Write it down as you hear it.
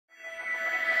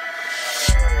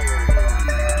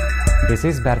This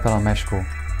is Bertalan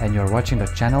and you're watching the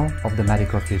channel of the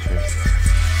Medical Futurist.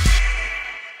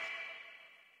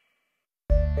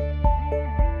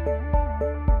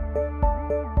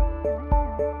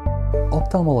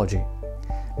 Ophthalmology.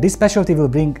 This specialty will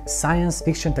bring science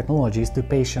fiction technologies to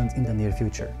patients in the near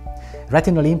future.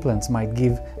 Retinal implants might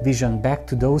give vision back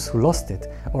to those who lost it,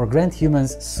 or grant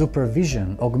humans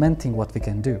supervision, augmenting what we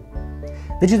can do.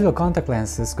 Digital contact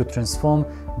lenses could transform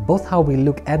both how we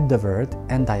look at the world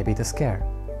and diabetes care.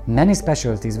 Many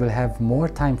specialties will have more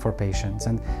time for patients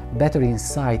and better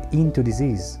insight into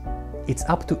disease. It's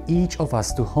up to each of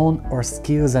us to hone our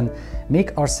skills and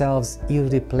make ourselves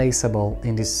irreplaceable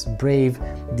in this brave,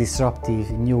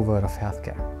 disruptive new world of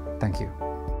healthcare. Thank you.